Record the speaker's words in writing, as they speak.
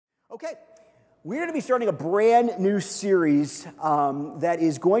Okay, we're going to be starting a brand new series that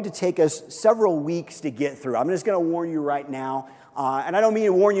is going to take us several weeks to get through. I'm just going to warn you right now, and I don't mean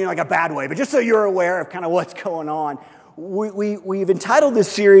to warn you in like a bad way, but just so you're aware of kind of what's going on. We've entitled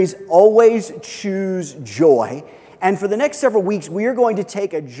this series, Always Choose Joy, and for the next several weeks, we are going to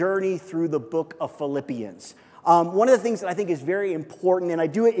take a journey through the book of Philippians. One of the things that I think is very important, and I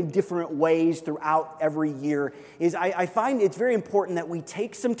do it in different ways throughout every year, is I find it's very important that we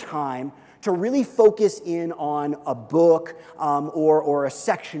take some time to really focus in on a book or a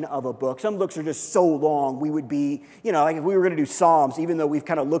section of a book. Some books are just so long, we would be, like if we were going to do Psalms, even though we've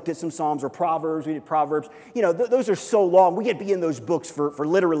kind of looked at some Psalms or Proverbs, we did Proverbs, those are so long, we could be in those books for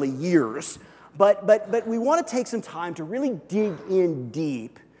literally years. But we want to take some time to really dig in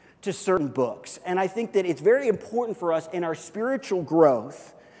deep to certain books. And I think that it's very important for us in our spiritual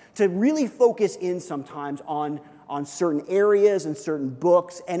growth to really focus in sometimes on certain areas and certain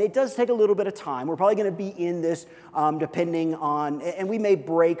books, and it does take a little bit of time. We're probably going to be in this depending on, and we may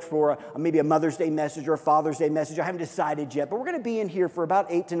break for maybe a Mother's Day message or a Father's Day message. I haven't decided yet, but we're going to be in here for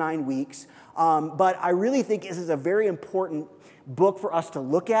about 8 to 9 weeks. But I really think this is a very important book for us to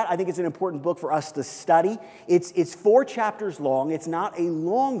look at. I think it's an important book for us to study. It's 4 chapters long. It's not a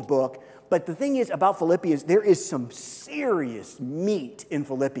long book, but the thing is about Philippians, there is some serious meat in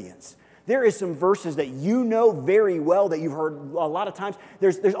Philippians. There is some verses that you know very well that you've heard a lot of times.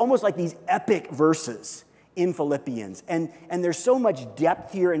 There's almost like these epic verses in Philippians. And there's so much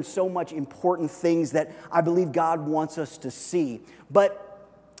depth here and so much important things that I believe God wants us to see. But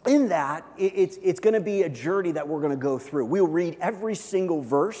in that, it's going to be a journey that we're going to go through. We'll read every single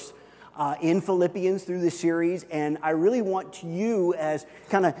verse in Philippians through this series, and I really want you as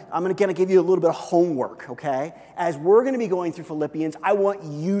I'm going to give you a little bit of homework, okay? As we're going to be going through Philippians, I want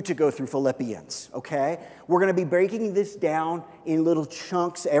you to go through Philippians, okay? We're going to be breaking this down in little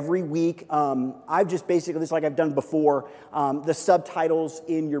chunks every week. I've just basically, just like I've done before, the subtitles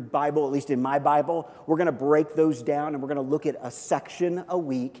in your Bible, at least in my Bible, we're going to break those down, and we're going to look at a section a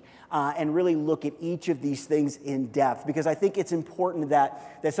week. And really look at each of these things in depth, because I think it's important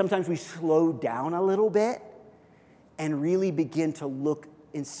that sometimes we slow down a little bit and really begin to look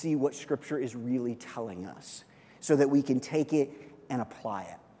and see what Scripture is really telling us so that we can take it and apply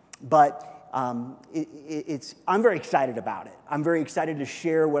it. But I'm very excited about it. I'm very excited to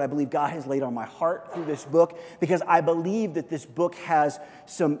share what I believe God has laid on my heart through this book, because I believe that this book has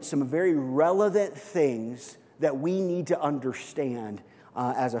some very relevant things that we need to understand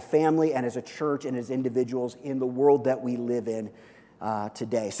as a family and as a church and as individuals in the world that we live in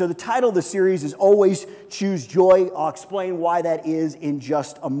today. So the title of the series is Always Choose Joy. I'll explain why that is in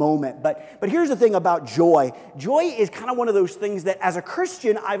just a moment. But here's the thing about joy. Joy is kind of one of those things that as a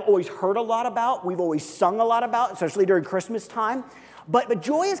Christian I've always heard a lot about. We've always sung a lot about, especially during Christmas time. But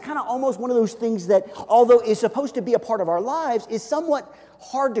joy is kind of almost one of those things that, although it's supposed to be a part of our lives, is somewhat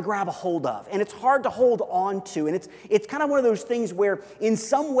hard to grab a hold of, and it's hard to hold on to, and it's kind of one of those things where in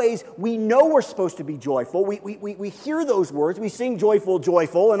some ways we know we're supposed to be joyful. We hear those words, we sing joyful,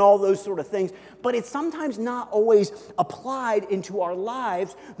 joyful, and all those sort of things, but it's sometimes not always applied into our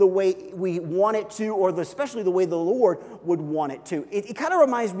lives the way we want it to, or especially the way the Lord would want it to. It kind of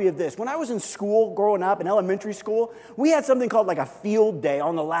reminds me of this. When I was in school growing up, in elementary school, we had something called like a field day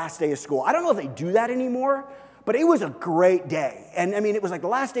on the last day of school. I don't know if they do that anymore, but it was a great day. And I mean, it was like the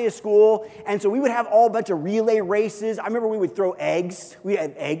last day of school. And so we would have all a bunch of relay races. I remember we would throw eggs. We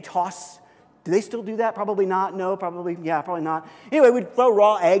had egg toss. Do they still do that? Probably not. No, probably. Yeah, probably not. Anyway, we'd throw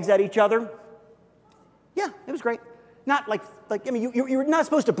raw eggs at each other. Yeah, it was great. Not like I mean, you're not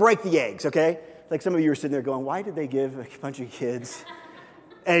supposed to break the eggs, okay? Like some of you are sitting there going, why did they give a bunch of kids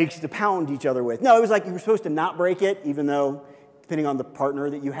eggs to pound each other with? No, it was like you were supposed to not break it, even though depending on the partner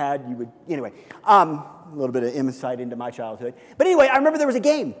that you had, you would, anyway. A little bit of insight into my childhood. But anyway, I remember there was a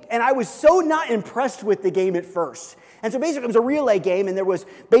game, and I was so not impressed with the game at first. And so basically it was a relay game, and there was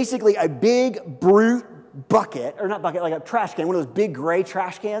basically a big brute bucket, or not bucket, like a trash can, one of those big gray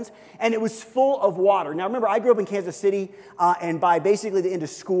trash cans, and it was full of water. Now remember, I grew up in Kansas City, and by basically the end of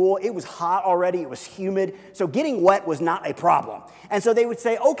school, it was hot already, it was humid, so getting wet was not a problem. And so they would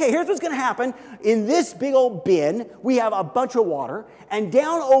say, okay, here's what's going to happen. In this big old bin, we have a bunch of water, and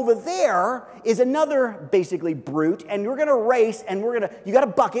down over there is another basically brute, and we're going to race, and you got a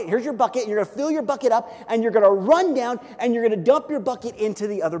bucket, here's your bucket, and you're going to fill your bucket up, and you're going to run down, and you're going to dump your bucket into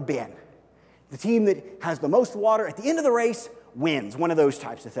the other bin. The team that has the most water at the end of the race wins, one of those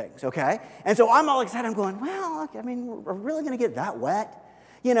types of things, okay? And so I'm all excited. I'm going, well, I mean, we're really going to get that wet?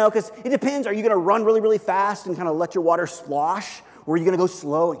 Because it depends. Are you going to run really, really fast and kind of let your water slosh? Or are you going to go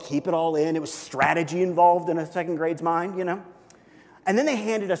slow and keep it all in? It was strategy involved in a second grade's mind, And then they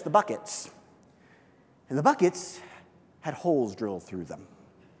handed us the buckets. And the buckets had holes drilled through them.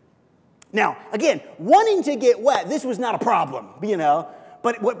 Now, again, wanting to get wet, this was not a problem,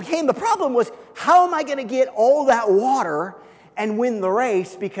 But what became the problem was, how am I going to get all that water and win the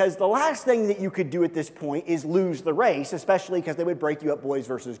race? Because the last thing that you could do at this point is lose the race, especially because they would break you up boys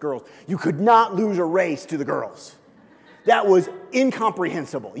versus girls. You could not lose a race to the girls. That was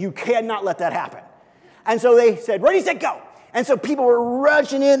incomprehensible. You cannot let that happen. And so they said, ready, set, go. And so people were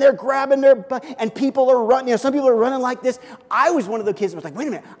rushing in, they're grabbing their butt, and people are running. Some people are running like this. I was one of the kids that was like, wait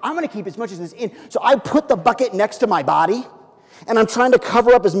a minute, I'm going to keep as much of this in. So I put the bucket next to my body, and I'm trying to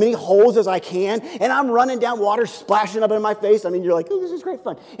cover up as many holes as I can, and I'm running down, water splashing up in my face. I mean, you're like, oh, this is great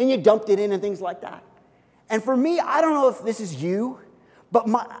fun. And you dumped it in and things like that. And for me, I don't know if this is you, but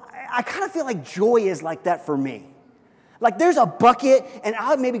I kind of feel like joy is like that for me. Like there's a bucket, and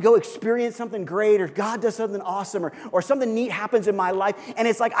I'll maybe go experience something great, or God does something awesome, or something neat happens in my life, and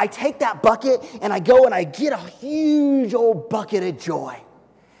it's like I take that bucket, and I go and I get a huge old bucket of joy.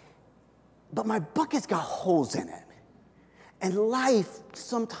 But my bucket's got holes in it. And life,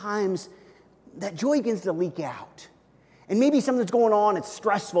 sometimes, that joy begins to leak out. And maybe something's going on, it's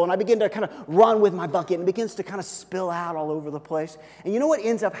stressful, and I begin to kind of run with my bucket, and it begins to kind of spill out all over the place. And you know what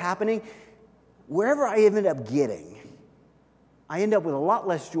ends up happening? Wherever I end up getting, I end up with a lot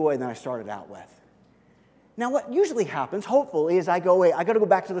less joy than I started out with. Now, what usually happens, hopefully, is I got to go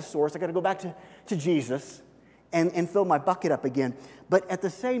back to the source. I got to go back to Jesus and fill my bucket up again. But at the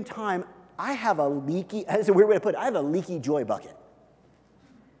same time, I have a leaky, that's a weird way to put it, I have a leaky joy bucket.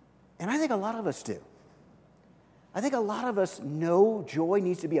 And I think a lot of us do. I think a lot of us know joy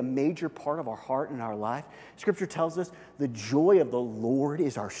needs to be a major part of our heart and our life. Scripture tells us the joy of the Lord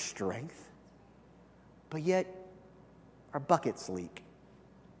is our strength. But yet, our buckets leak.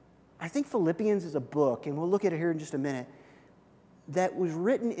 I think Philippians is a book, and we'll look at it here in just a minute, that was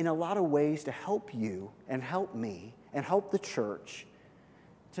written in a lot of ways to help you and help me and help the church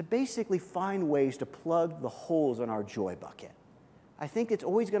to basically find ways to plug the holes in our joy bucket. I think it's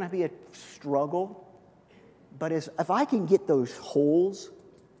always going to be a struggle, but if I can get those holes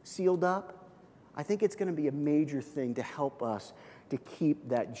sealed up, I think it's going to be a major thing to help us to keep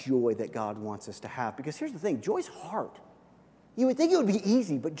that joy that God wants us to have. Because here's the thing, joy's hard. You would think it would be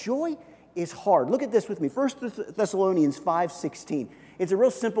easy, but joy is hard. Look at this with me. 1 Thessalonians 5:16. It's a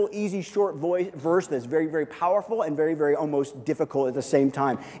real simple, easy, short verse that's very, very powerful and very, very almost difficult at the same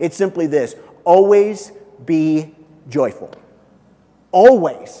time. It's simply this: always be joyful.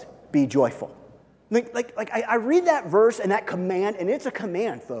 Always be joyful. I read that verse and that command, and it's a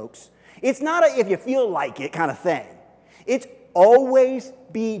command, folks. It's not a if you feel like it kind of thing. It's always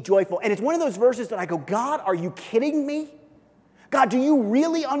be joyful. And it's one of those verses that I go, God, are you kidding me? God, do you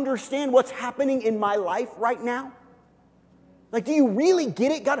really understand what's happening in my life right now? Like, do you really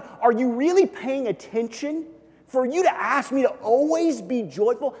get it? God, are you really paying attention? For you to ask me to always be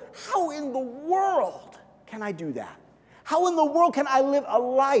joyful, how in the world can I do that? How in the world can I live a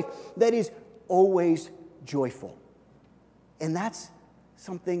life that is always joyful? And that's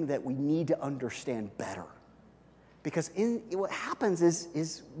something that we need to understand better. Because what happens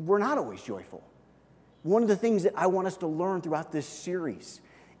is we're not always joyful. One of the things that I want us to learn throughout this series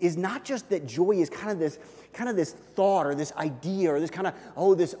is not just that joy is kind of this thought or this idea or this kind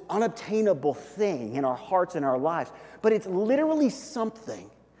of, this unobtainable thing in our hearts and our lives, but it's literally something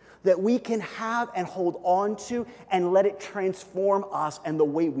that we can have and hold on to and let it transform us and the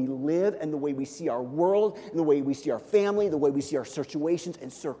way we live and the way we see our world and the way we see our family, the way we see our situations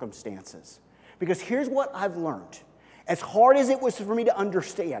and circumstances. Because here's what I've learned. As hard as it was for me to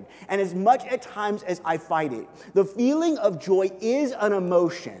understand, and as much at times as I fight it, the feeling of joy is an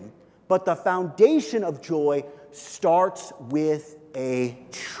emotion, but the foundation of joy starts with a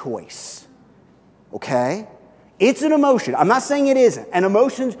choice. Okay? It's an emotion. I'm not saying it isn't. And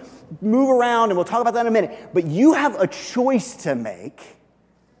emotions move around, and we'll talk about that in a minute. But you have a choice to make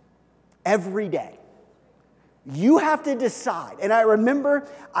every day. You have to decide. And I remember,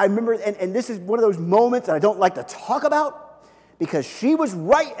 and this is one of those moments that I don't like to talk about because she was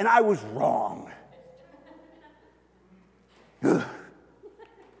right and I was wrong.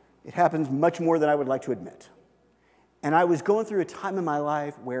 It happens much more than I would like to admit. And I was going through a time in my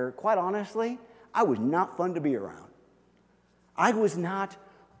life where, quite honestly, I was not fun to be around. I was not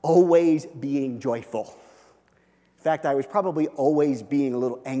always being joyful. In fact, I was probably always being a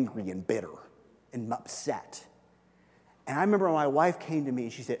little angry and bitter and upset. And I remember my wife came to me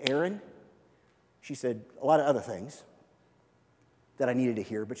and she said, Aaron, she said a lot of other things that I needed to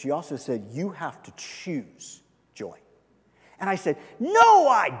hear, but she also said, you have to choose joy. And I said, no,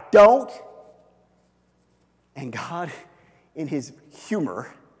 I don't. And God in his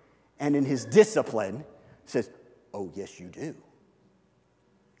humor and in his discipline, says, oh, yes, you do.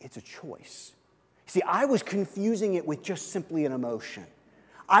 It's a choice. See, I was confusing it with just simply an emotion.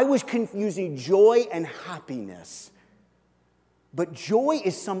 I was confusing joy and happiness. But joy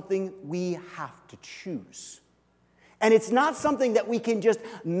is something we have to choose. And it's not something that we can just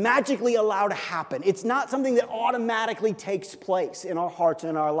magically allow to happen. It's not something that automatically takes place in our hearts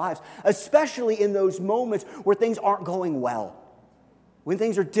and our lives, especially in those moments where things aren't going well, when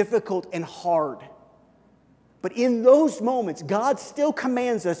things are difficult and hard. But in those moments, God still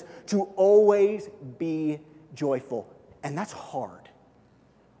commands us to always be joyful. And that's hard.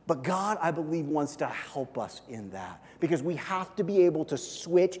 But God, I believe, wants to help us in that, because we have to be able to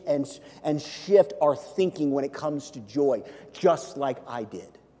switch and shift our thinking when it comes to joy, just like I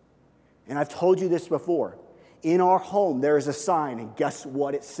did. And I've told you this before. In our home, there is a sign, and guess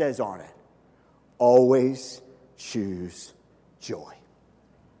what it says on it? Always choose joy.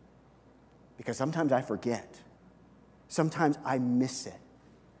 Because sometimes I forget. Sometimes I miss it.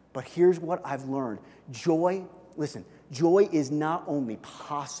 But here's what I've learned. Joy, listen, joy is not only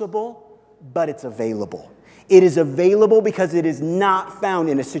possible, but it's available. It is available because it is not found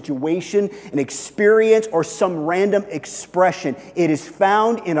in a situation, an experience, or some random expression. It is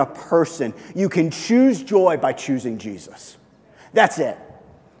found in a person. You can choose joy by choosing Jesus. That's it.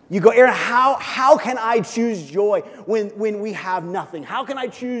 You go, Aaron, how can I choose joy when we have nothing? How can I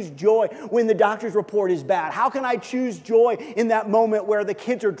choose joy when the doctor's report is bad? How can I choose joy in that moment where the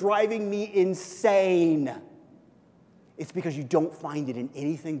kids are driving me insane? It's because you don't find it in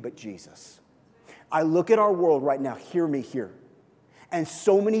anything but Jesus. I look at our world right now, hear me here, and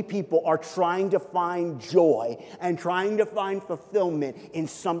so many people are trying to find joy and trying to find fulfillment in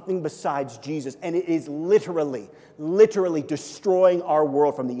something besides Jesus. And it is literally destroying our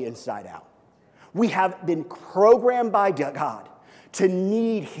world from the inside out. We have been programmed by God to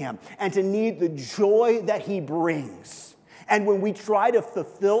need Him and to need the joy that He brings. And when we try to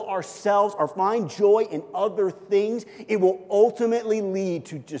fulfill ourselves or find joy in other things, it will ultimately lead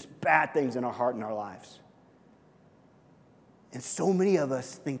to just bad things in our heart and our lives. And so many of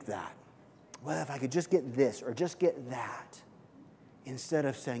us think that, well, if I could just get this or just get that, instead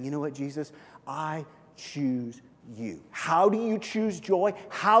of saying, you know what, Jesus, I choose you. How do you choose joy?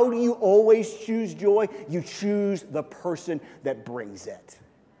 How do you always choose joy? You choose the person that brings it.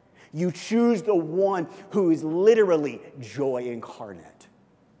 You choose the one who is literally joy incarnate.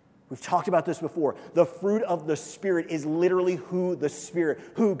 We've talked about this before. The fruit of the Spirit is literally who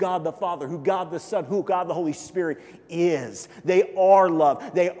God the Father, who God the Son, who God the Holy Spirit is. They are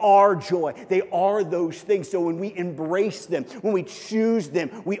love. They are joy. They are those things. So when we embrace them, when we choose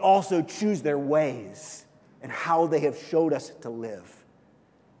them, we also choose their ways and how they have showed us to live.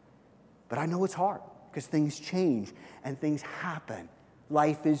 But I know it's hard because things change and things happen.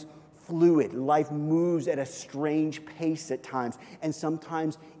 Life is fluid. Life moves at a strange pace at times, and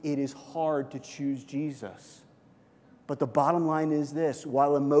sometimes it is hard to choose Jesus. But the bottom line is this: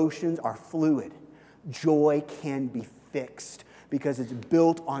 while emotions are fluid, joy can be fixed because it's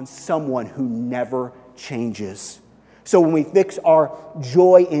built on someone who never changes. So when we fix our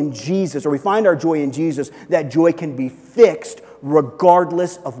joy in Jesus, or we find our joy in Jesus, that joy can be fixed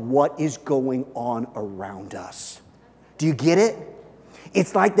regardless of what is going on around us. Do you get it?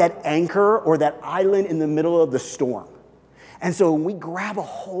 It's like that anchor or that island in the middle of the storm. And so when we grab a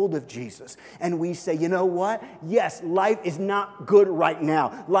hold of Jesus and we say, you know what? Yes, life is not good right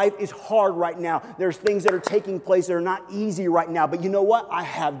now. Life is hard right now. There's things that are taking place that are not easy right now. But you know what? I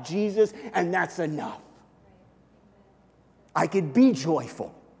have Jesus, and that's enough. I could be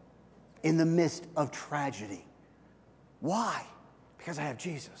joyful in the midst of tragedy. Why? Because I have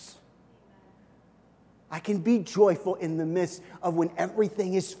Jesus. I can be joyful in the midst of when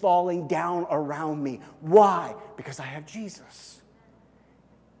everything is falling down around me. Why? Because I have Jesus.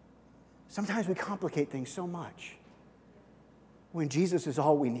 Sometimes we complicate things so much when Jesus is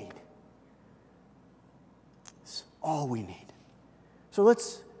all we need. It's all we need. So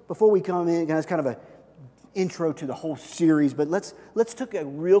before we come in, it's kind of an intro to the whole series, but let's take a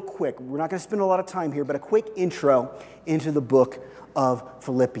real quick, we're not going to spend a lot of time here, but a quick intro into the book of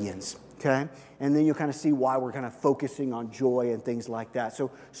Philippians. Okay? And then you'll kind of see why we're kind of focusing on joy and things like that.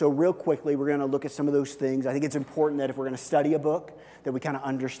 So real quickly, we're going to look at some of those things. I think it's important that if we're going to study a book, that we kind of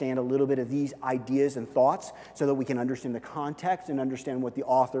understand a little bit of these ideas and thoughts so that we can understand the context and understand what the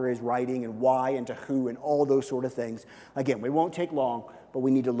author is writing and why and to who and all those sort of things. Again, we won't take long, but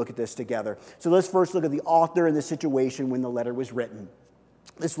we need to look at this together. So let's first look at the author and the situation when the letter was written.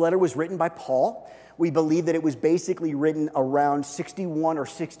 This letter was written by Paul. We believe that it was basically written around 61 or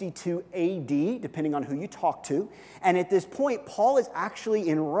 62 AD, depending on who you talk to. And at this point, Paul is actually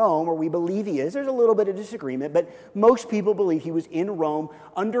in Rome, or we believe he is. There's a little bit of disagreement, but most people believe he was in Rome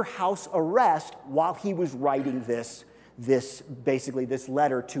under house arrest while he was writing this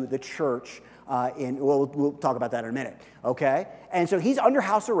letter to the church. We'll talk about that in a minute, okay? And so he's under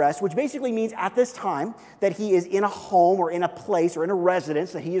house arrest, which basically means at this time that he is in a home or in a place or in a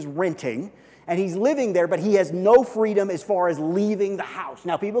residence that he is renting, and he's living there, but he has no freedom as far as leaving the house.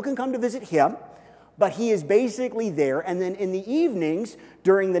 Now, people can come to visit him, but he is basically there, and then in the evenings,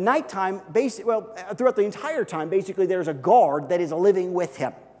 during the nighttime, throughout the entire time, basically there's a guard that is living with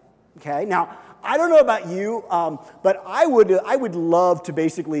him, okay? Now, I don't know about you, but I would love to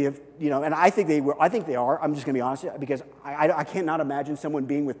basically have, and I think they are. I'm just going to be honest, because I cannot imagine someone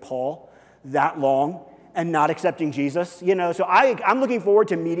being with Paul that long and not accepting Jesus. So I'm looking forward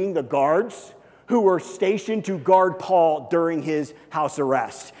to meeting the guards who were stationed to guard Paul during his house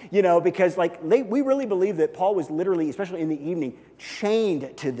arrest. Because we really believe that Paul was literally, especially in the evening,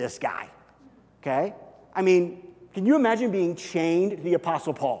 chained to this guy. Okay, I mean, can you imagine being chained to the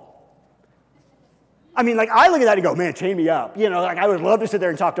Apostle Paul? I mean, I look at that and go, man, chain me up. I would love to sit there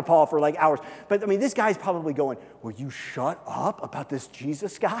and talk to Paul for hours. But I mean, this guy's probably going, will you shut up about this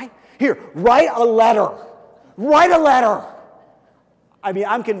Jesus guy? Here, write a letter. Write a letter. I mean,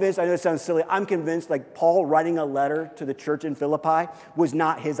 I'm convinced, I know it sounds silly, I'm convinced Paul writing a letter to the church in Philippi was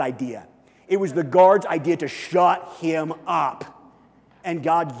not his idea. It was the guard's idea to shut him up. And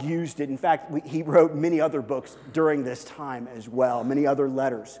God used it. In fact, he wrote many other books during this time as well, many other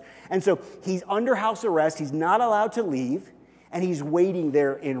letters. And so he's under house arrest. He's not allowed to leave, and he's waiting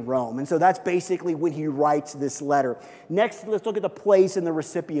there in Rome. And so that's basically when he writes this letter. Next, let's look at the place and the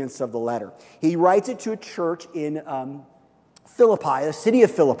recipients of the letter. He writes it to a church in Philippi, the city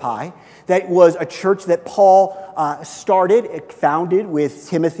of Philippi, that was a church that Paul founded with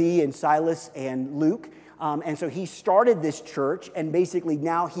Timothy and Silas and Luke. And so he started this church, and basically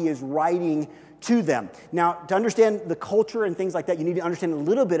now he is writing to them. Now, to understand the culture and things like that, you need to understand a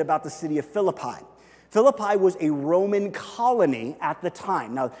little bit about the city of Philippi. Philippi was a Roman colony at the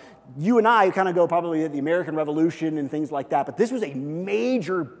time. Now, you and I kind of go probably at the American Revolution and things like that, but this was a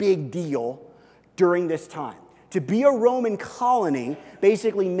major big deal during this time. To be a Roman colony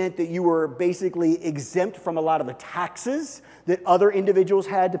basically meant that you were basically exempt from a lot of the taxes that other individuals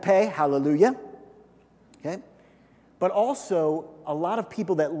had to pay. Hallelujah. Okay? But also, a lot of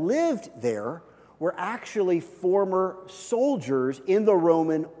people that lived there were actually former soldiers in the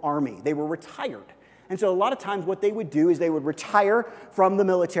Roman army. They were retired. And so a lot of times what they would do is they would retire from the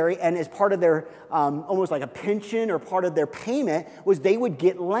military, and as part of their, almost like a pension or part of their payment, was they would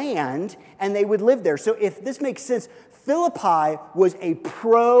get land and they would live there. So if this makes sense, Philippi was a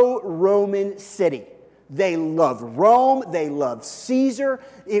pro-Roman city. They loved Rome. They loved Caesar.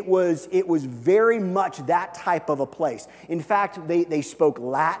 It was very much that type of a place. In fact, they spoke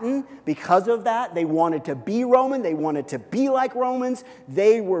Latin because of that. They wanted to be Roman. They wanted to be like Romans.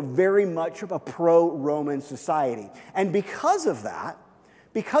 They were very much of a pro-Roman society. And because of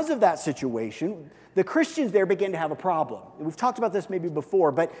that situation, the Christians there began to have a problem. We've talked about this maybe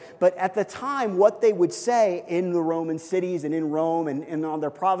before, but at the time, what they would say in the Roman cities and in Rome and on their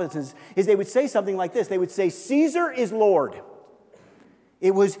provinces is they would say something like this. They would say, Caesar is Lord.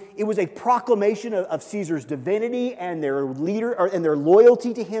 It was a proclamation of Caesar's divinity and their leader and their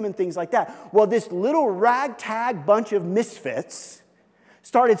loyalty to him and things like that. Well, this little ragtag bunch of misfits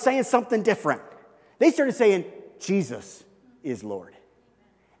started saying something different. They started saying, Jesus is Lord.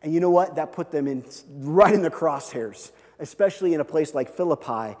 And you know what? That put them right in the crosshairs, especially in a place like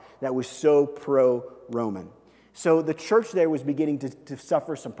Philippi that was so pro-Roman. So the church there was beginning to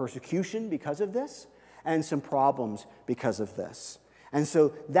suffer some persecution because of this and some problems because of this. And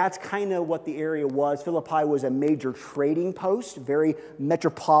so that's kind of what the area was. Philippi was a major trading post, very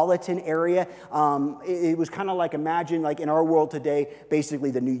metropolitan area. It was kind of like, imagine like in our world today,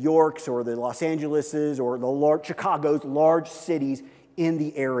 basically the New Yorks or the Los Angeleses or the Chicago's, large cities in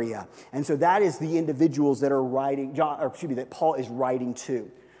the area. And so that is the individuals that are that Paul is writing to.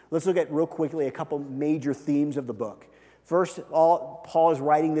 Let's look at real quickly a couple major themes of the book. First of all, Paul is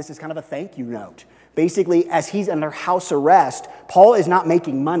writing this as kind of a thank you note. Basically, as he's under house arrest, Paul is not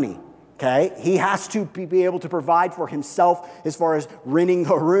making money. Okay? He has to be able to provide for himself as far as renting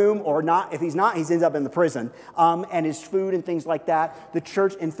a room or not. If he's not, he ends up in the prison. And his food and things like that. The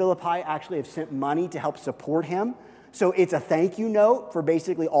church in Philippi actually have sent money to help support him. So it's a thank you note for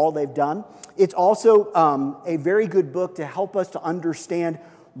basically all they've done. It's also a very good book to help us to understand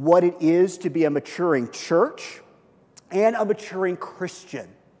what it is to be a maturing church and a maturing Christian.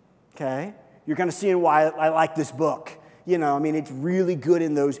 Okay? You're going to see why I like this book. It's really good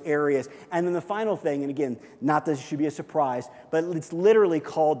in those areas. And then the final thing, and again, not that it should be a surprise, but it's literally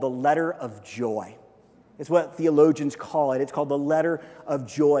called the letter of joy. It's what theologians call it. It's called the letter of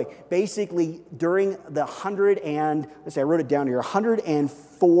joy. Basically, during the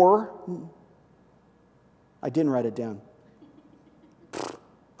 104, I didn't write it down.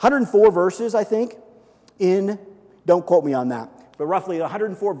 104 verses, I think, don't quote me on that, but roughly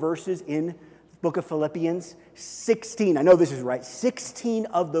 104 verses in the book of Philippians. 16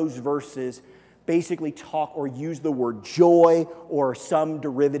 of those verses basically talk or use the word joy or some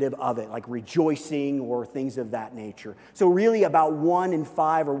derivative of it, like rejoicing or things of that nature. So really about 1 in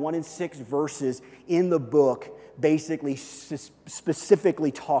 5 or 1 in 6 verses in the book basically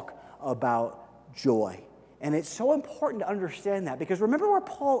specifically talk about joy. And it's so important to understand that, because remember where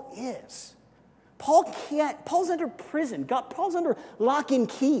Paul is. Paul's under prison. Paul's under lock and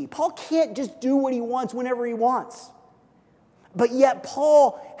key. Paul can't just do what he wants whenever he wants. But yet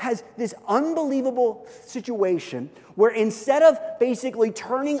Paul has this unbelievable situation where instead of basically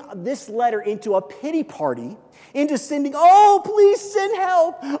turning this letter into a pity party, into sending, oh, please send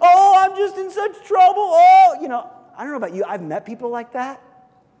help. Oh, I'm just in such trouble. Oh, I don't know about you. I've met people like that.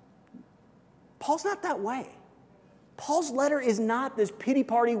 Paul's not that way. Paul's letter is not this pity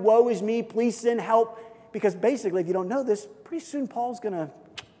party, woe is me, please send help. Because basically, if you don't know this, pretty soon Paul's going to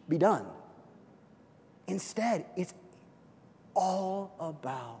be done. Instead, it's all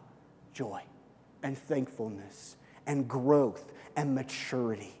about joy and thankfulness and growth and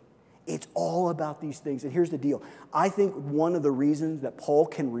maturity. It's all about these things. And here's the deal. I think one of the reasons that Paul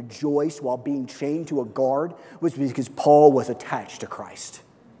can rejoice while being chained to a guard was because Paul was attached to Christ.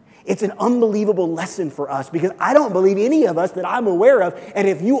 It's an unbelievable lesson for us, because I don't believe any of us that I'm aware of, and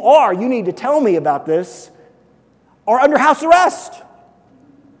if you are, you need to tell me about this, are under house arrest.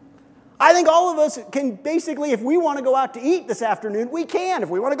 I think all of us can basically, if we want to go out to eat this afternoon, we can. If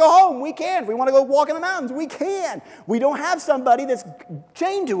we want to go home, we can. If we want to go walk in the mountains, we can. We don't have somebody that's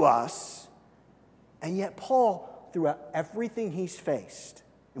chained to us. And yet Paul, throughout everything he's faced,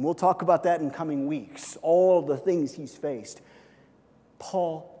 and we'll talk about that in coming weeks, all the things he's faced,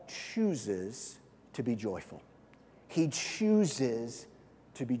 Paul chooses to be joyful. He chooses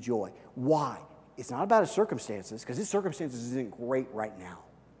to be joy. Why? It's not about his circumstances, because his circumstances isn't great right now.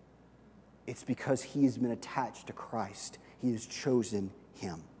 It's because he has been attached to Christ. He has chosen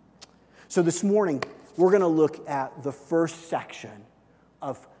him. So this morning, we're going to look at the first section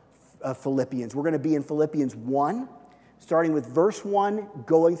of Philippians. We're going to be in Philippians 1, starting with verse 1,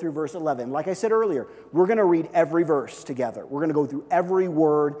 going through verse 11. Like I said earlier, we're going to read every verse together. We're going to go through every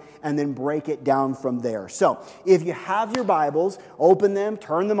word and then break it down from there. So if you have your Bibles, open them,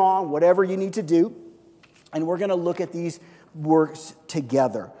 turn them on, whatever you need to do. And we're going to look at these works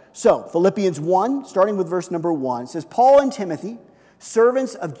together. So Philippians 1, starting with verse number 1, says, Paul and Timothy,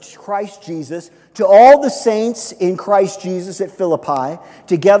 servants of Christ Jesus, to all the saints in Christ Jesus at Philippi,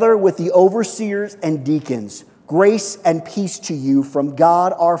 together with the overseers and deacons, grace and peace to you from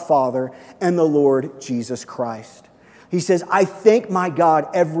God our Father and the Lord Jesus Christ. He says, I thank my God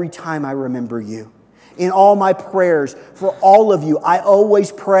every time I remember you. In all my prayers for all of you, I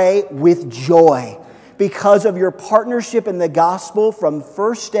always pray with joy because of your partnership in the gospel from the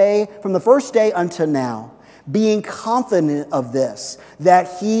first day until now, being confident of this,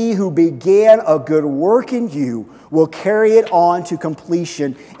 that he who began a good work in you will carry it on to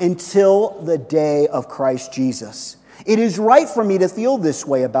completion until the day of Christ Jesus. It is right for me to feel this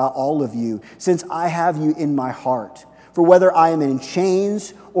way about all of you, since I have you in my heart. For whether I am in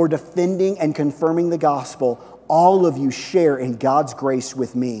chains or defending and confirming the gospel, all of you share in God's grace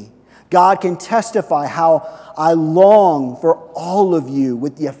with me. God can testify how I long for all of you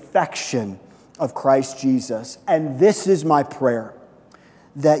with the affection of Christ Jesus. And this is my prayer,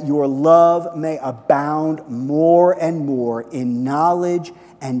 that your love may abound more and more in knowledge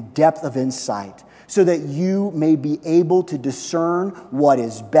and depth of insight, so that you may be able to discern what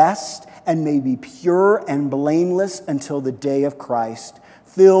is best and may be pure and blameless until the day of Christ,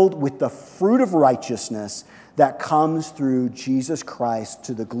 filled with the fruit of righteousness that comes through Jesus Christ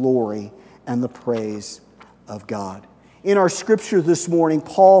to the glory and the praise of God. In our scripture this morning,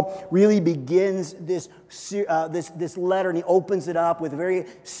 Paul really begins this letter, and he opens it up with a very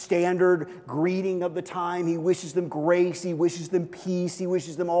standard greeting of the time. He wishes them grace, he wishes them peace, he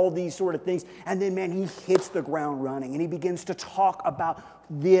wishes them all these sort of things. And then, man, he hits the ground running, and he begins to talk about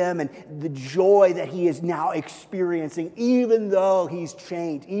them and the joy that he is now experiencing, even though he's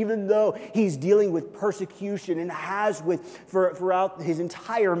chained, even though he's dealing with persecution and has throughout his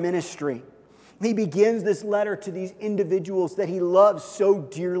entire ministry. He begins this letter to these individuals that he loves so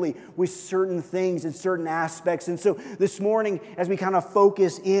dearly with certain things and certain aspects. And so this morning, as we kind of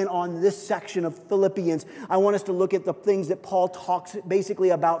focus in on this section of Philippians, I want us to look at the things that Paul talks basically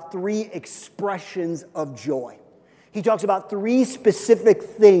about 3 expressions of joy. He talks about 3 specific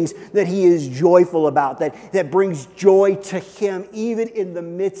things that he is joyful about, that brings joy to him even in the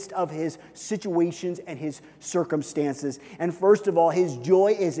midst of his situations and his circumstances. And first of all, his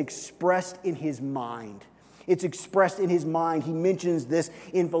joy is expressed in his mind. It's expressed in his mind. He mentions this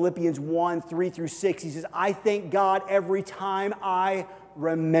in Philippians 1, 3 through 6. He says, I thank God every time I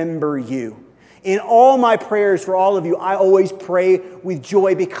remember you. In all my prayers for all of you, I always pray with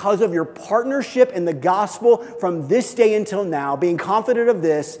joy because of your partnership in the gospel from this day until now, being confident of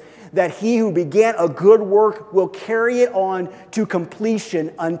this, that he who began a good work will carry it on to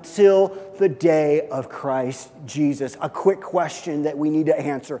completion until the day of Christ Jesus. A quick question that we need to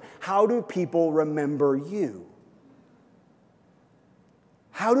answer. How do people remember you?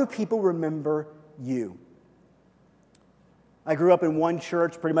 How do people remember you? I grew up in one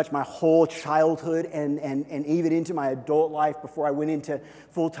church pretty much my whole childhood and even into my adult life before I went into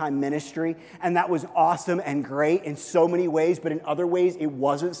full-time ministry. And that was awesome and great in so many ways, but in other ways it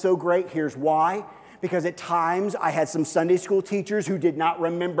wasn't so great. Here's why. Because at times I had some Sunday school teachers who did not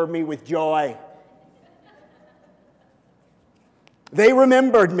remember me with joy. They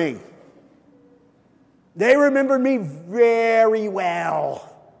remembered me. They remembered me very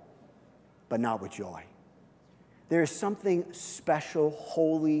well, but not with joy. There is something special,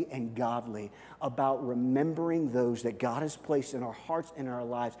 holy, and godly about remembering those that God has placed in our hearts and our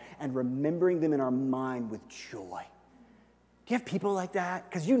lives and remembering them in our mind with joy. Do you have people like that?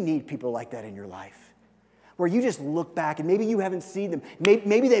 Because you need people like that in your life, where you just look back and maybe you haven't seen them.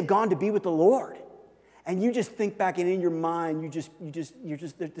 Maybe they've gone to be with the Lord, and you just think back and in your mind, this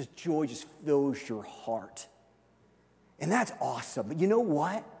joy just fills your heart. And that's awesome. But you know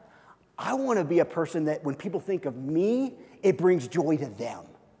what? I want to be a person that when people think of me, it brings joy to them.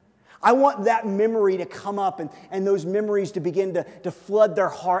 I want that memory to come up and those memories to begin to flood their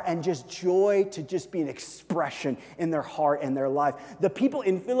heart and just joy to just be an expression in their heart and their life. The people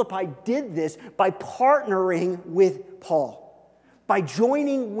in Philippi did this by partnering with Paul, by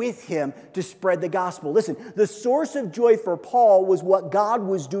joining with him to spread the gospel. Listen, the source of joy for Paul was what God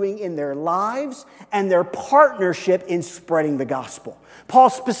was doing in their lives and their partnership in spreading the gospel. Paul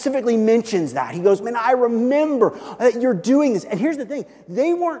specifically mentions that. He goes, man, I remember that you're doing this. And here's the thing.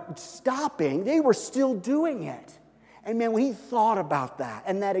 They weren't stopping. They were still doing it. And man, when he thought about that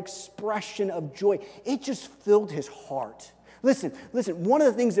and that expression of joy, it just filled his heart. Listen, one of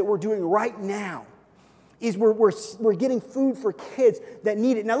the things that we're doing right now is we're getting food for kids that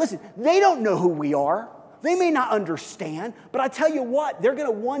need it. Now listen, they don't know who we are. They may not understand, but I tell you what, they're going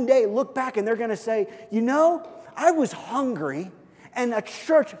to one day look back and they're going to say, you know, I was hungry and a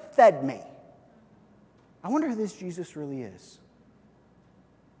church fed me. I wonder who this Jesus really is.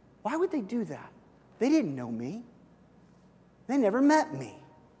 Why would they do that? They didn't know me. They never met me.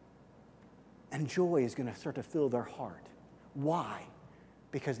 And joy is going to start to fill their heart. Why?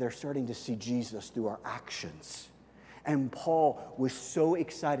 Because they're starting to see Jesus through our actions. And Paul was so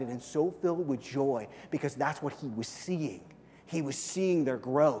excited and so filled with joy because that's what he was seeing. He was seeing their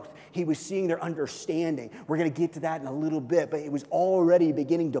growth. He was seeing their understanding. We're going to get to that in a little bit, but it was already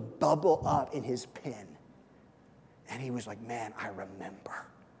beginning to bubble up in his pen. And he was like, man, I remember.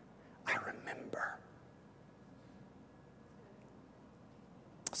 I remember.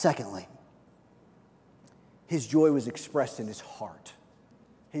 Secondly, his joy was expressed in his heart.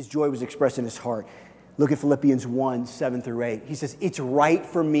 His joy was expressed in his heart. Look at Philippians 1, 7 through 8. He says, it's right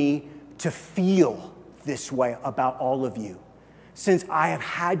for me to feel this way about all of you, since I have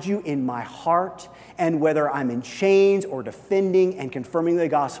had you in my heart, and whether I'm in chains or defending and confirming the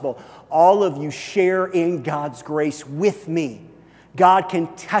gospel, all of you share in God's grace with me. God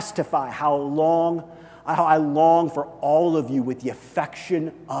can testify how I long for all of you with the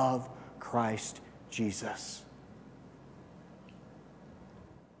affection of Christ Jesus.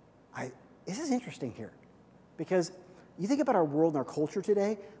 This is interesting here, because you think about our world and our culture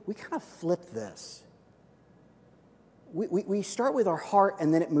today, we kind of flip this. We start with our heart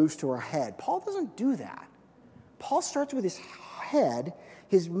and then it moves to our head. Paul doesn't do that. Paul starts with his head,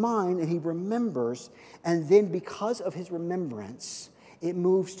 his mind, and he remembers, and then because of his remembrance, it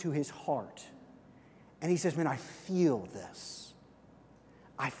moves to his heart. And he says, man, I feel this.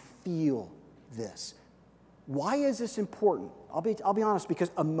 I feel this. Why is this important? I'll be honest, because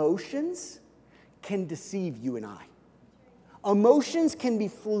emotions can deceive you and I. Emotions can be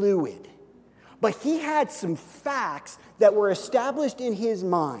fluid. But he had some facts that were established in his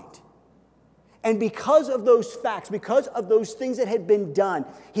mind. And because of those facts, because of those things that had been done,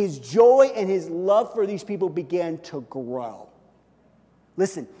 his joy and his love for these people began to grow.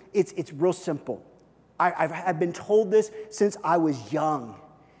 Listen, it's real simple. I've been told this since I was young.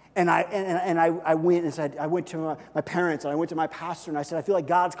 And I went and said, I went to my parents and I went to my pastor and I said, I feel like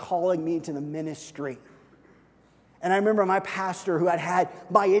God's calling me into the ministry. And I remember my pastor, who I'd had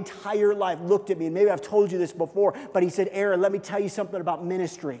my entire life, looked at me, and maybe I've told you this before, but he said, Aaron, let me tell you something about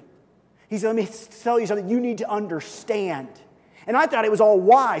ministry. He said, let me tell you something you need to understand. And I thought it was all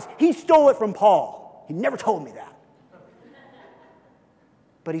wise. He stole it from Paul. He never told me that.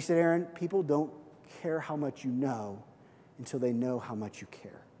 But he said, Aaron, people don't care how much you know until they know how much you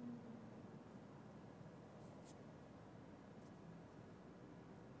care.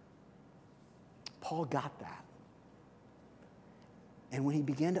 Paul got that. And when he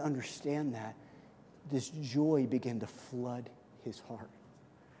began to understand that, this joy began to flood his heart.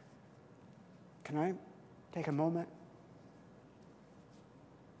 Can I take a moment?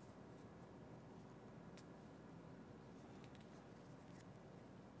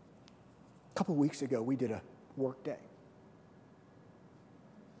 A couple weeks ago, we did a work day.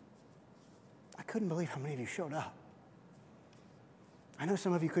 I couldn't believe how many of you showed up. I know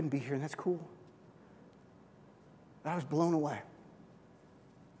some of you couldn't be here, and that's cool. But I was blown away.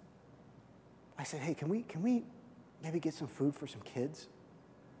 I said, hey, can we maybe get some food for some kids?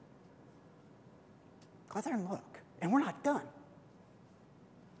 Go out there and look. And we're not done.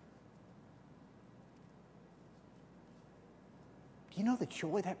 Do you know the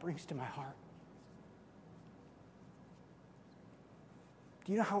joy that brings to my heart?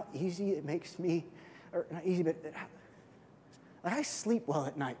 Do you know how easy it makes me, or not easy, but like I sleep well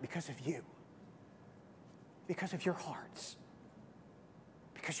at night because of you. Because of your hearts.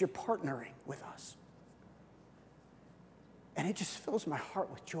 Because you're partnering with us. And it just fills my heart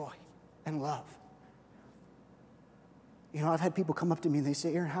with joy and love. You know, I've had people come up to me and they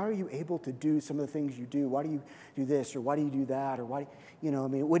say, Aaron, how are you able to do some of the things you do? Why do you do this, or why do you do that? Or why,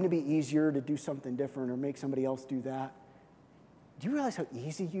 wouldn't it be easier to do something different or make somebody else do that? Do you realize how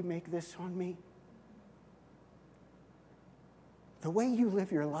easy you make this on me? The way you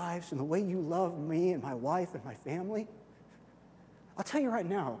live your lives and the way you love me and my wife and my family, I'll tell you right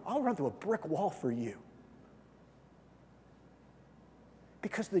now, I'll run through a brick wall for you.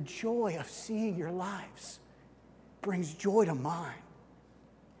 Because the joy of seeing your lives brings joy to mine.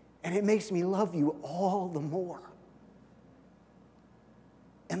 And it makes me love you all the more.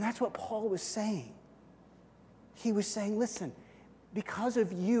 And that's what Paul was saying. He was saying, listen, because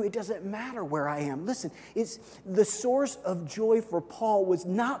of you, it doesn't matter where I am. Listen, it's the source of joy for Paul was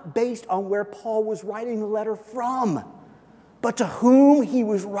not based on where Paul was writing the letter from, but to whom he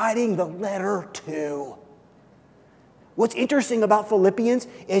was writing the letter to. What's interesting about Philippians,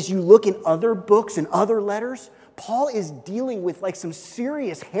 as you look in other books and other letters, Paul is dealing with like some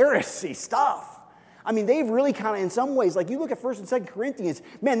serious heresy stuff. I mean, they've really kind of, in some ways, like you look at 1st and 2nd Corinthians,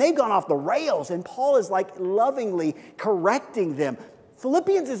 man, they've gone off the rails, and Paul is like lovingly correcting them.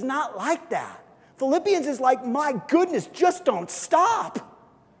 Philippians is not like that. Philippians is like, my goodness, just don't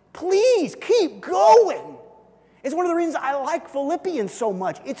stop. Please keep going. It's one of the reasons I like Philippians so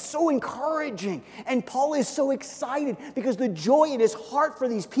much. It's so encouraging. And Paul is so excited because the joy in his heart for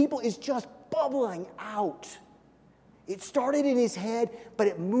these people is just bubbling out. It started in his head, but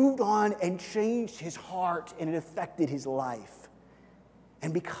it moved on and changed his heart, and it affected his life.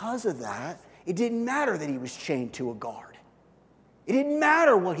 And because of that, it didn't matter that he was chained to a guard. It didn't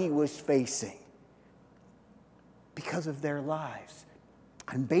matter what he was facing. Because of their lives.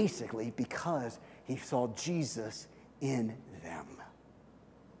 And basically because he saw Jesus in them.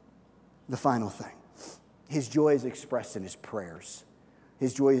 The final thing. His joy is expressed in his prayers.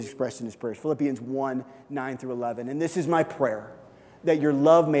 His joy is expressed in his prayers. Philippians 1, 9 through 11. And this is my prayer, that your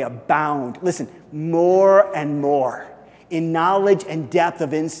love may abound, listen, more and more in knowledge and depth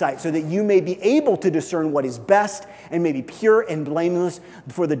of insight, so that you may be able to discern what is best and may be pure and blameless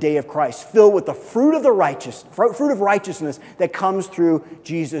before the day of Christ, filled with the fruit of righteousness that comes through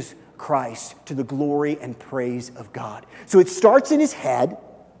Jesus Christ, to the glory and praise of God. So it starts in his head,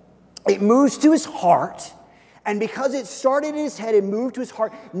 it moves to his heart. And because it started in his head and moved to his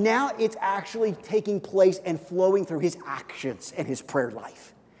heart, now it's actually taking place and flowing through his actions and his prayer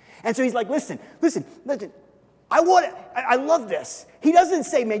life. And so he's like, listen. I love this. He doesn't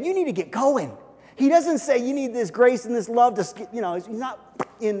say, man, you need to get going. He doesn't say you need this grace and this love to, he's not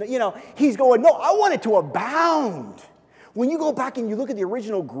in, he's going, no, I want it to abound. When you go back and you look at the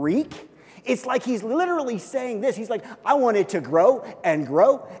original Greek, it's like he's literally saying this. He's like, I want it to grow and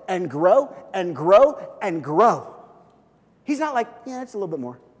grow and grow and grow and grow. He's not like, yeah, it's a little bit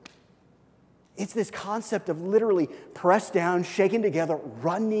more. It's this concept of literally pressed down, shaken together,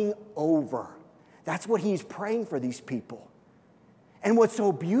 running over. That's what he's praying for these people. And what's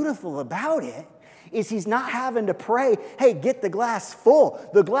so beautiful about it is he's not having to pray, hey, get the glass full.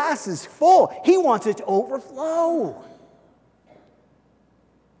 The glass is full. He wants it to overflow.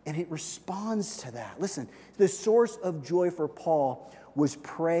 And it responds to that. Listen, the source of joy for Paul was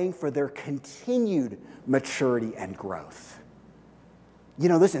praying for their continued maturity and growth. You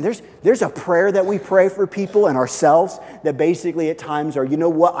know, listen, there's a prayer that we pray for people and ourselves that basically at times are, you know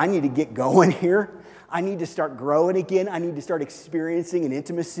what, I need to get going here. I need to start growing again. I need to start experiencing an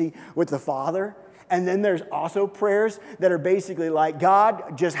intimacy with the Father. And then there's also prayers that are basically like,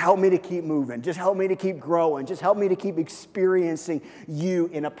 God, just help me to keep moving. Just help me to keep growing. Just help me to keep experiencing you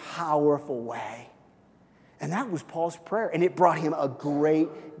in a powerful way. And that was Paul's prayer. And it brought him a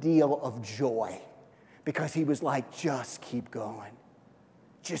great deal of joy because he was like, just keep going.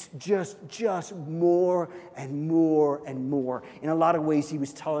 Just more and more and more. In a lot of ways, he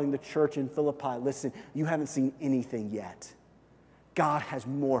was telling the church in Philippi, listen, you haven't seen anything yet. God has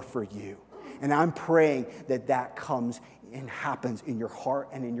more for you. And I'm praying that that comes and happens in your heart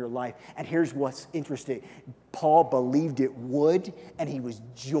and in your life. And here's what's interesting. Paul believed it would, and he was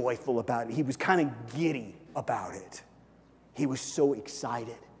joyful about it. He was kind of giddy about it. He was so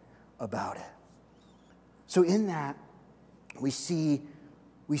excited about it. So in that, we see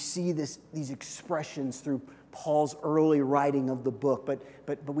these expressions through Paul's early writing of the book.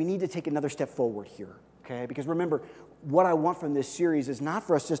 But we need to take another step forward here, okay? Because remember, what I want from this series is not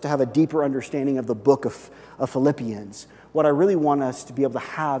for us just to have a deeper understanding of the book of Philippians. What I really want us to be able to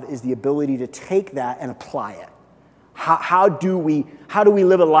have is the ability to take that and apply it. How do we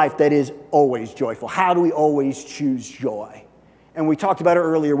live a life that is always joyful? How do we always choose joy? And we talked about it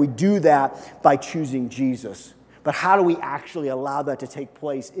earlier. We do that by choosing Jesus. But how do we actually allow that to take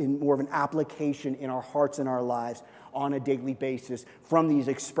place in more of an application in our hearts and our lives on a daily basis from these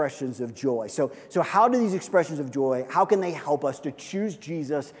expressions of joy? So how do these expressions of joy, how can they help us to choose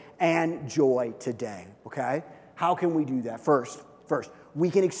Jesus and joy today? Okay? How can we do that? First,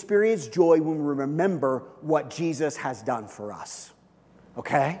 we can experience joy when we remember what Jesus has done for us.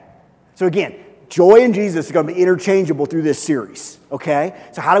 Okay? So again, joy and Jesus is going to be interchangeable through this series, okay?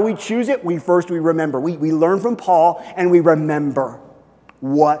 So how do we choose it? We remember. We learn from Paul and we remember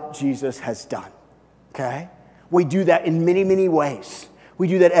what Jesus has done, okay? We do that in many, many ways. We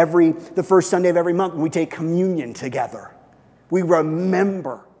do that the first Sunday of every month when we take communion together. We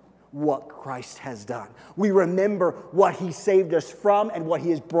remember what Christ has done. We remember what he saved us from and what he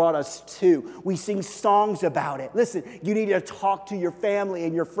has brought us to. We sing songs about it. Listen, you need to talk to your family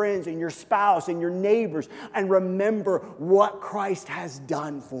and your friends and your spouse and your neighbors and remember what Christ has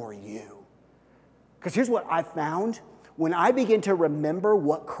done for you. Because here's what I found. When I begin to remember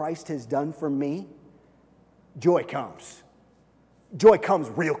what Christ has done for me, joy comes. Joy comes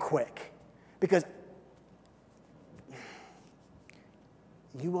real quick. Because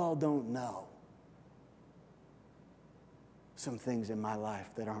you all don't know some things in my life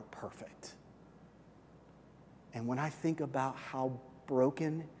that aren't perfect. And when I think about how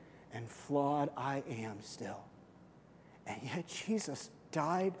broken and flawed I am still, and yet Jesus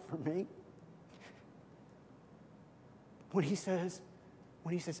died for me, when he says,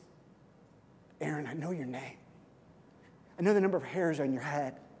 Aaron, I know your name. I know the number of hairs on your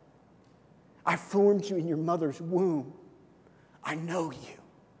head. I formed you in your mother's womb. I know you.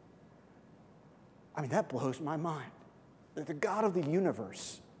 I mean, that blows my mind. That the God of the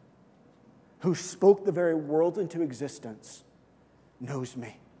universe, who spoke the very world into existence, knows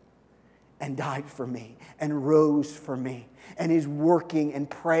me and died for me and rose for me and is working and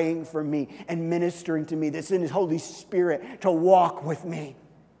praying for me and ministering to me. That's in his Holy Spirit to walk with me.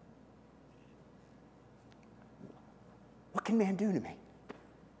 What can man do to me?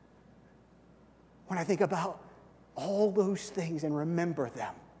 When I think about all those things and remember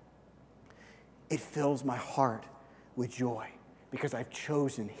them, it fills my heart with joy because I've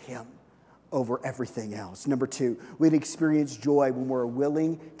chosen him over everything else. Number two, we'd experience joy when we're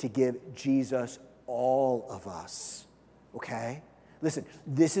willing to give Jesus all of us. Okay? Listen,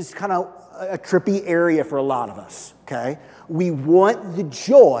 this is kind of a trippy area for a lot of us. Okay? We want the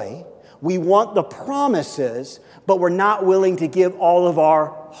joy, we want the promises, but we're not willing to give all of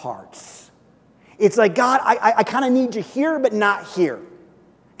our hearts. It's like, God, I kind of need you here, but not here.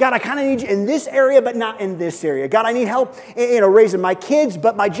 God, I kind of need you in this area, but not in this area. God, I need help raising my kids,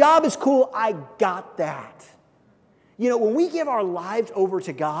 but my job is cool. I got that. When we give our lives over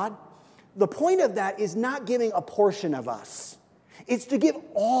to God, the point of that is not giving a portion of us. It's to give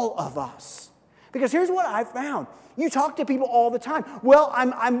all of us. Because here's what I found. You talk to people all the time. Well,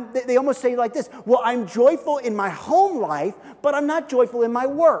 they almost say it like this. Well, I'm joyful in my home life, but I'm not joyful in my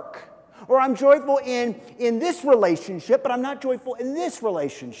work. Or I'm joyful in this relationship, but I'm not joyful in this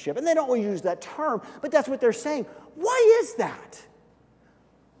relationship. And they don't always use that term, but that's what they're saying. Why is that?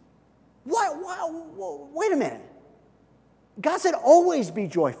 Wait a minute. God said always be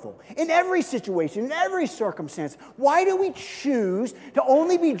joyful in every situation, in every circumstance. Why do we choose to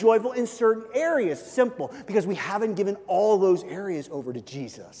only be joyful in certain areas? Simple, because we haven't given all those areas over to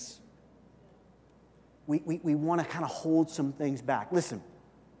Jesus. We want to kind of hold some things back. Listen,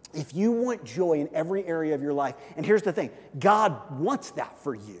 if you want joy in every area of your life, and here's the thing, God wants that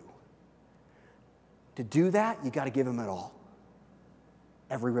for you. To do that, you got to give Him it all.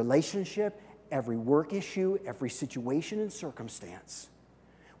 Every relationship, every work issue, every situation and circumstance.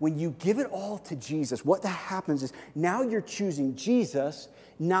 When you give it all to Jesus, what that happens is now you're choosing Jesus,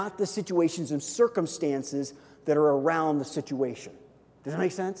 not the situations and circumstances that are around the situation. Does that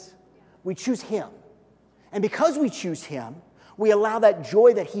make sense? We choose Him. And because we choose Him, we allow that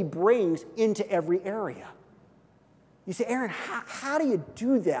joy that He brings into every area. You say, Aaron, how do you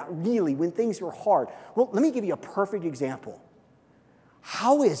do that really when things are hard? Well, let me give you a perfect example.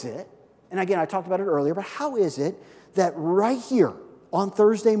 How is it, and again, I talked about it earlier, but how is it that right here on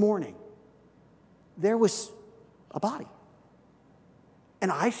Thursday morning, there was a body?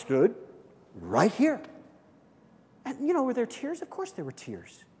 And I stood right here. And, were there tears? Of course there were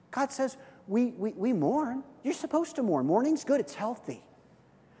tears. God says, we mourn. You're supposed to mourn. Mourning's good. It's healthy.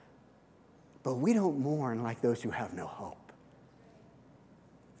 But we don't mourn like those who have no hope.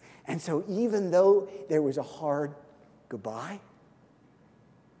 And so even though there was a hard goodbye,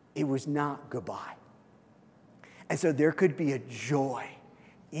 it was not goodbye. And so there could be a joy,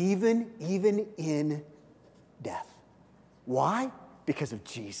 even in death. Why? Because of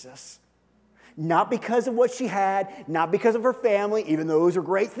Jesus. Not because of what she had, not because of her family, even though those are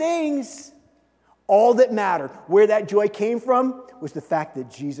great things. All that mattered, where that joy came from, was the fact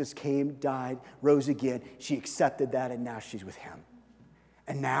that Jesus came, died, rose again. She accepted that, and now she's with Him.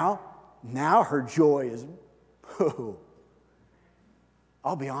 And now her joy is,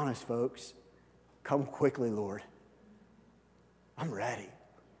 I'll be honest, folks. Come quickly, Lord. I'm ready.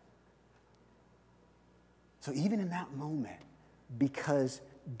 So even in that moment, because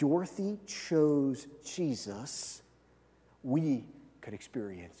Dorothy chose Jesus, we could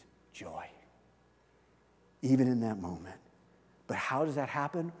experience joy. Even in that moment. But how does that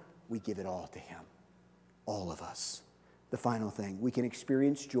happen? We give it all to Him. All of us. The final thing, we can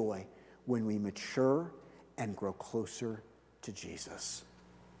experience joy when we mature and grow closer to Jesus.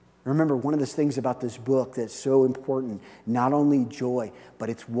 Remember, one of the things about this book that's so important, not only joy, but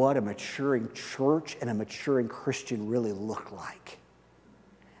it's what a maturing church and a maturing Christian really look like.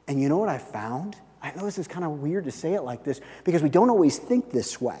 And you know what I found? I know this is kind of weird to say it like this because we don't always think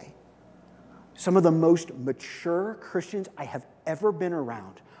this way. Some of the most mature Christians I have ever been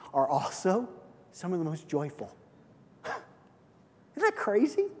around are also some of the most joyful. Isn't that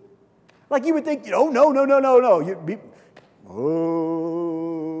crazy? Like you would think, no.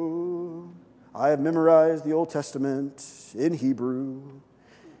 I have memorized the Old Testament in Hebrew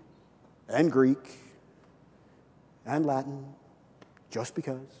and Greek and Latin just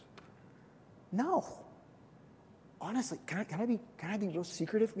because. No. Honestly, can I be real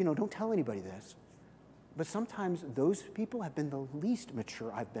secretive? Don't tell anybody this. But sometimes those people have been the least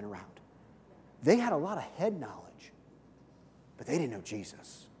mature I've been around. They had a lot of head knowledge, but they didn't know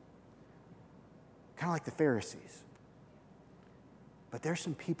Jesus. Kind of like the Pharisees. But there's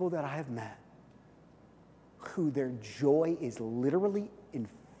some people that I have met who their joy is literally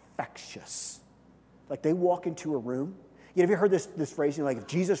infectious. Like they walk into a room. Have you heard this phrase? Like if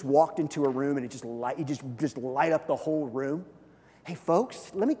Jesus walked into a room and he just light up the whole room. Hey,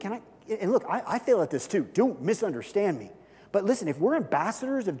 folks, and look, I fail at this too. Don't misunderstand me. But listen, if we're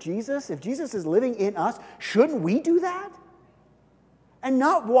ambassadors of Jesus, if Jesus is living in us, shouldn't we do that? And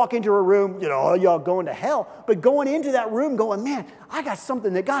not walk into a room, y'all going to hell, but going into that room going, man, I got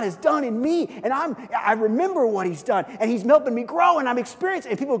something that God has done in me, and I remember what He's done, and He's helping me grow, and I'm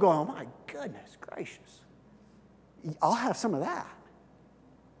experiencing, and people go, oh my goodness gracious. I'll have some of that.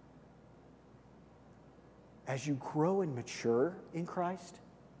 As you grow and mature in Christ,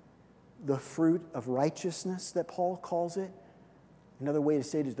 the fruit of righteousness that Paul calls it, another way to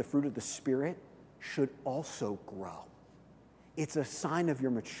say it is the fruit of the Spirit, should also grow. It's a sign of your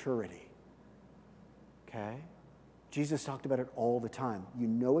maturity. Okay? Jesus talked about it all the time. You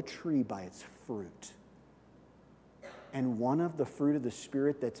know a tree by its fruit. And one of the fruit of the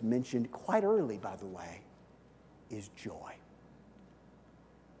Spirit that's mentioned quite early, by the way, is joy.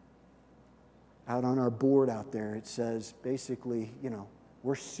 Out on our board out there, it says basically,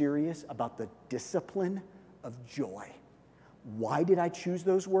 we're serious about the discipline of joy. Why did I choose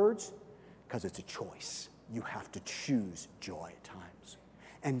those words? Because it's a choice. You have to choose joy at times.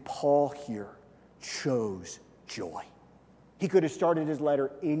 And Paul here chose joy. He could have started his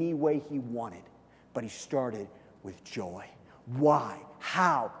letter any way he wanted, but he started with joy. Why?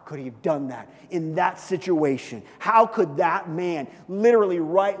 How could he have done that in that situation? How could that man literally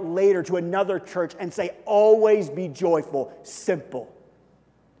write later to another church and say, always be joyful? Simple.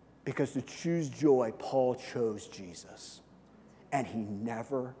 Because to choose joy, Paul chose Jesus. And he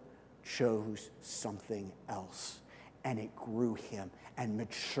never chose something else. And it grew him and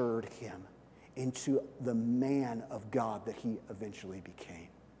matured him into the man of God that he eventually became.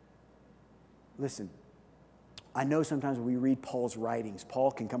 Listen, I know sometimes when we read Paul's writings,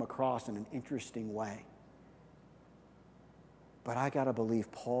 Paul can come across in an interesting way. But I got to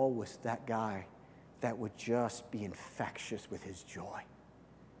believe Paul was that guy that would just be infectious with his joy.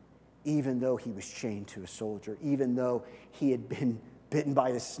 Even though he was chained to a soldier, even though he had been bitten by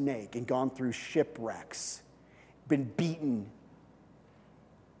a snake and gone through shipwrecks, been beaten,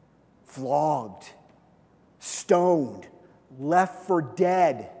 flogged, stoned, left for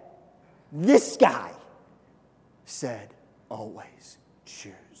dead. This guy said, always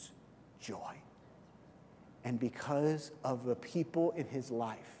choose joy. And because of the people in his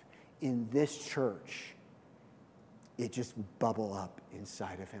life, in this church, it just would bubble up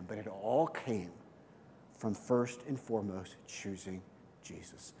inside of him. But it all came from first and foremost choosing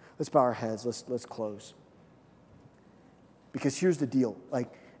Jesus. Let's bow our heads. Let's close. Because here's the deal.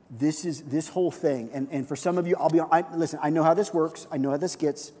 This whole thing, and for some of you, listen, I know how this works. I know how this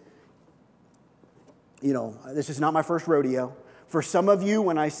gets. This is not my first rodeo. For some of you,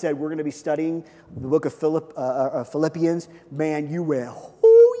 when I said we're going to be studying the book of Philippians, man, you went,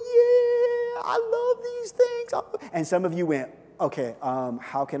 oh yeah, I love these things. And some of you went, okay,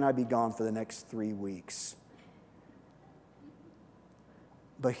 how can I be gone for the next 3 weeks?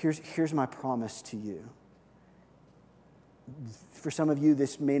 But here's my promise to you. For some of you,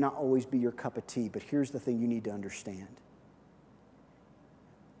 this may not always be your cup of tea, but here's the thing you need to understand.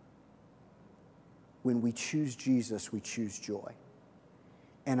 When we choose Jesus, we choose joy.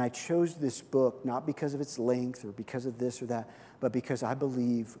 And I chose this book not because of its length or because of this or that, but because I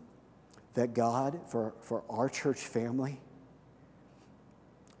believe that God, for our church family,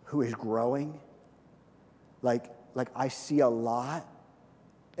 who is growing, like I see a lot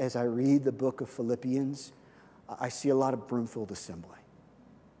as I read the book of Philippians, I see a lot of Broomfield Assembly.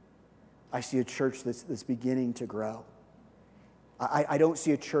 I see a church that's beginning to grow. I don't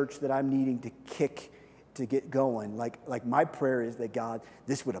see a church that I'm needing to kick to get going. Like my prayer is that God,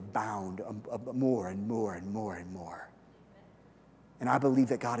 this would abound more and more and more and more. And I believe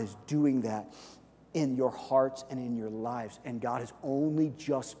that God is doing that in your hearts and in your lives. And God has only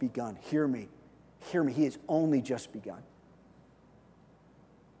just begun. Hear me. He has only just begun.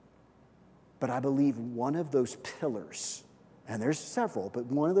 But I believe one of those pillars, and there's several, but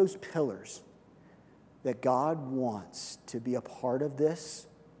one of those pillars that God wants to be a part of this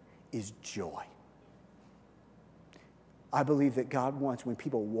is joy. I believe that God wants, when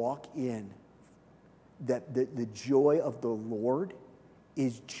people walk in, that the joy of the Lord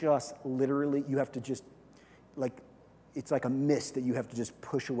is just literally, you have to just, it's like a mist that you have to just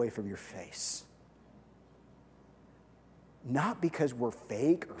push away from your face. Not because we're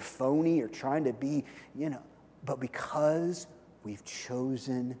fake or phony or trying to be, but because we've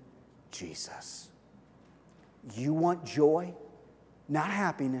chosen Jesus. You want joy, not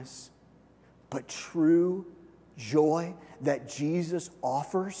happiness, but true joy that Jesus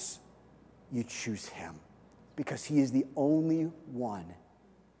offers. You choose him because he is the only one.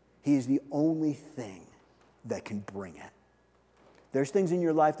 He is the only thing that can bring it. There's things in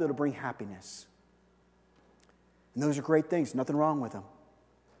your life that will bring happiness. And those are great things, nothing wrong with them.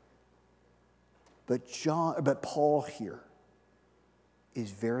 But Paul here is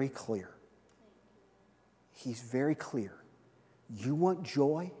very clear. He's very clear. You want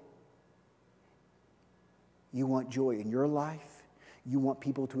joy? You want joy in your life? You want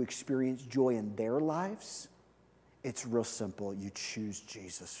people to experience joy in their lives? It's real simple. You choose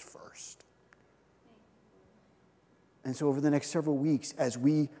Jesus first. And so over the next several weeks, as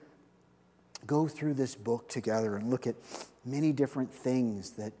we go through this book together and look at many different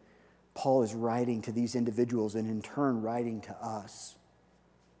things that Paul is writing to these individuals and in turn writing to us,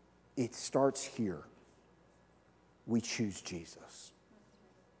 it starts here. We choose Jesus.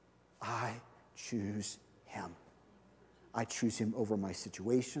 I choose him. I choose him over my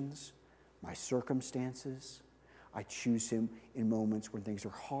situations, my circumstances. I choose him in moments when things are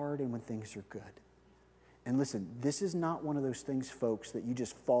hard and when things are good. And listen, this is not one of those things, folks, that you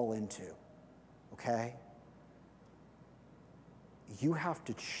just fall into, okay? You have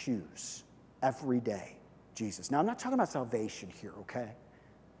to choose every day Jesus. Now, I'm not talking about salvation here, okay?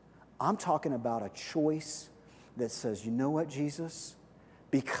 I'm talking about a choice that says, you know what, Jesus?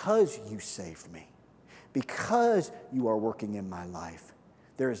 Because you saved me, because you are working in my life,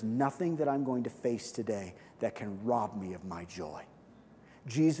 there is nothing that I'm going to face today that can rob me of my joy.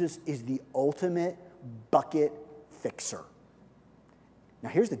 Jesus is the ultimate bucket fixer. Now,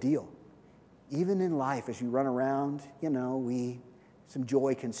 here's the deal. Even in life, as you run around, some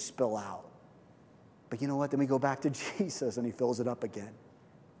joy can spill out. But you know what? Then we go back to Jesus and he fills it up again.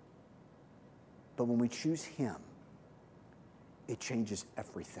 But when we choose him, it changes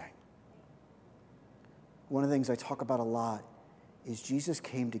everything. One of the things I talk about a lot is Jesus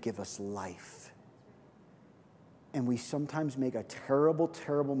came to give us life. And we sometimes make a terrible,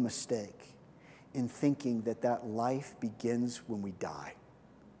 terrible mistake in thinking that that life begins when we die.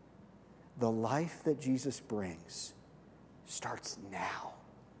 The life that Jesus brings starts now.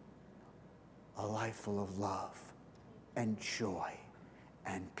 A life full of love and joy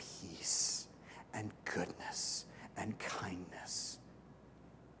and peace and goodness and kindness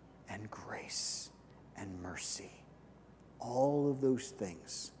and grace and mercy. All of those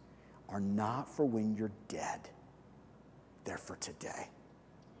things are not for when you're dead. They're for today.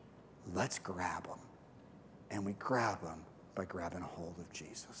 Let's grab them. And we grab them by grabbing a hold of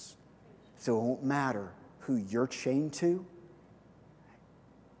Jesus. So it won't matter who you're chained to.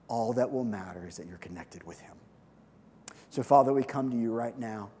 All that will matter is that you're connected with him. So, Father, we come to you right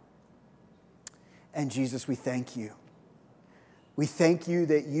now. And Jesus, we thank you. We thank you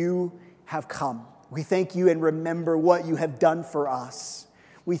that you have come. We thank you and remember what you have done for us.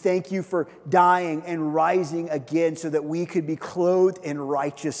 We thank you for dying and rising again so that we could be clothed in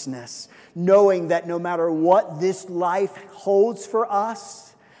righteousness, knowing that no matter what this life holds for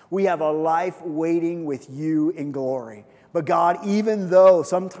us, we have a life waiting with you in glory. But God, even though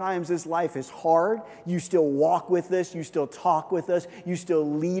sometimes this life is hard, you still walk with us, you still talk with us, you still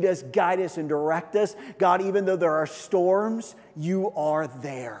lead us, guide us, and direct us. God, even though there are storms, you are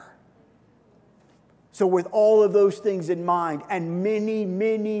there. So with all of those things in mind, and many,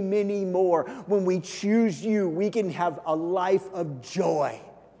 many, many more, when we choose you, we can have a life of joy.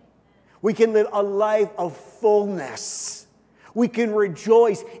 We can live a life of fullness. We can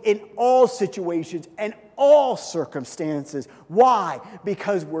rejoice in all situations and all circumstances. Why?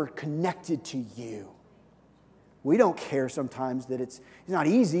 Because we're connected to you. We don't care sometimes that it's not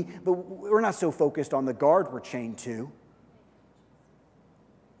easy, but we're not so focused on the guard we're chained to.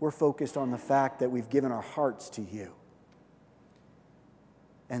 We're focused on the fact that we've given our hearts to you.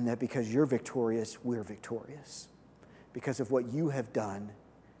 And that because you're victorious, we're victorious. Because of what you have done,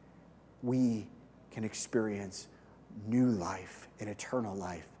 we can experience new life and eternal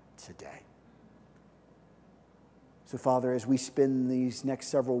life today. So, Father, as we spend these next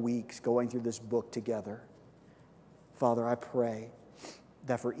several weeks going through this book together, Father, I pray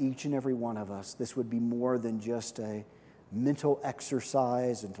that for each and every one of us, this would be more than just a mental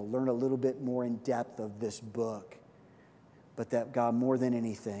exercise and to learn a little bit more in depth of this book, but that, God, more than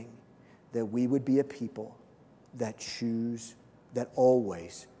anything, that we would be a people that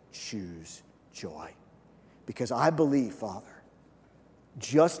always choose joy. Because I believe, Father,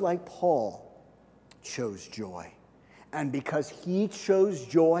 just like Paul chose joy, and because he chose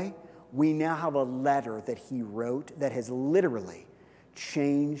joy, we now have a letter that he wrote that has literally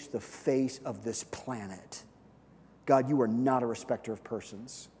changed the face of this planet. God, you are not a respecter of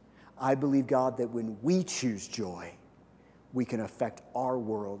persons. I believe, God, that when we choose joy, we can affect our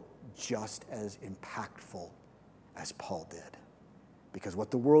world just as impactful as Paul did. Because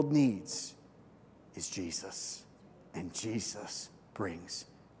what the world needs is Jesus, and Jesus brings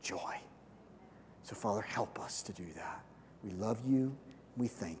joy. So, Father, help us to do that. We love you. We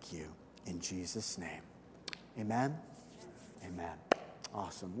thank you. In Jesus' name, amen? Amen.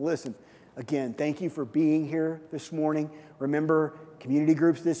 Awesome. Listen, again, thank you for being here this morning. Remember, community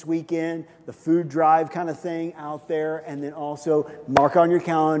groups this weekend, the food drive kind of thing out there, and then also mark on your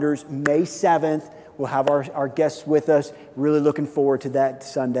calendars, May 7th, we'll have our guests with us. Really looking forward to that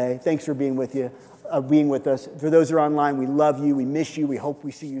Sunday. Thanks for being with us. For those who are online, we love you. We miss you. We hope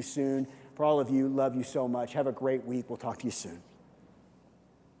we see you soon. For all of you, love you so much. Have a great week. We'll talk to you soon.